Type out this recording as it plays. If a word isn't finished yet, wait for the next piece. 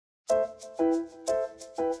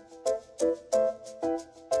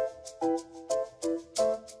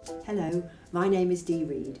Hello, my name is Dee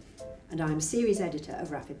Reed and I'm Series Editor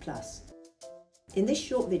of Rapid Plus. In this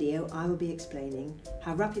short video I will be explaining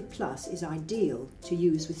how Rapid Plus is ideal to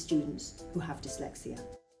use with students who have dyslexia.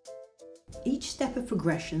 Each step of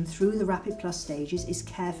progression through the Rapid Plus stages is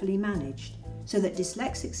carefully managed so that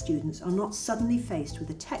dyslexic students are not suddenly faced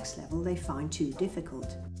with a text level they find too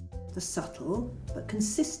difficult. The subtle but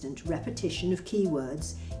consistent repetition of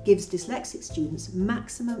keywords gives dyslexic students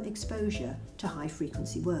maximum exposure to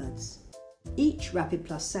high-frequency words. Each Rapid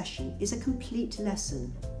Plus session is a complete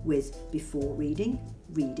lesson with before reading,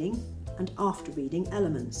 reading and after reading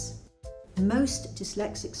elements. Most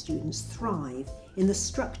dyslexic students thrive in the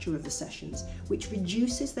structure of the sessions, which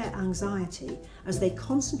reduces their anxiety as they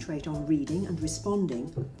concentrate on reading and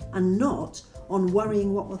responding and not on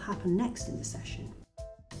worrying what will happen next in the session.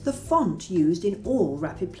 The font used in all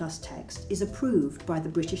Rapid Plus text is approved by the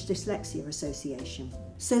British Dyslexia Association,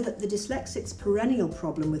 so that the dyslexic's perennial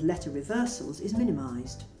problem with letter reversals is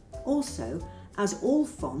minimised. Also, as all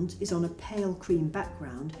font is on a pale cream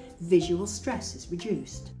background, visual stress is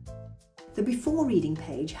reduced. The before reading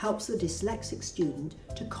page helps the dyslexic student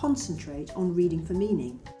to concentrate on reading for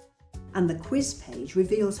meaning, and the quiz page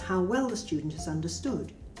reveals how well the student has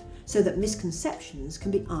understood, so that misconceptions can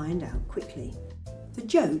be ironed out quickly. The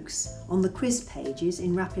jokes on the quiz pages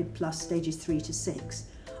in Rapid Plus stages 3 to 6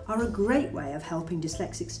 are a great way of helping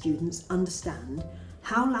dyslexic students understand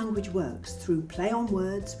how language works through play on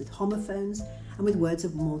words with homophones and with words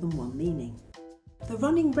of more than one meaning. The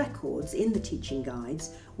running records in the teaching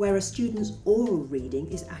guides, where a student's oral reading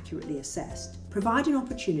is accurately assessed, provide an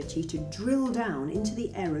opportunity to drill down into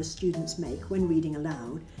the errors students make when reading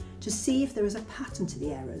aloud to see if there is a pattern to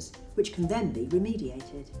the errors, which can then be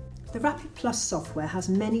remediated. The Rapid Plus software has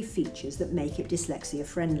many features that make it dyslexia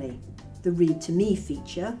friendly. The Read to Me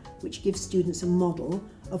feature, which gives students a model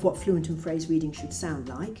of what fluent and phrase reading should sound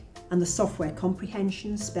like, and the software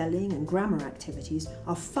comprehension, spelling and grammar activities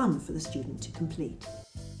are fun for the student to complete.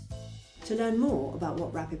 To learn more about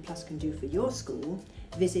what Rapid Plus can do for your school,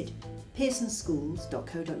 visit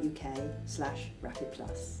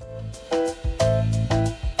pearsonschools.co.uk/rapidplus.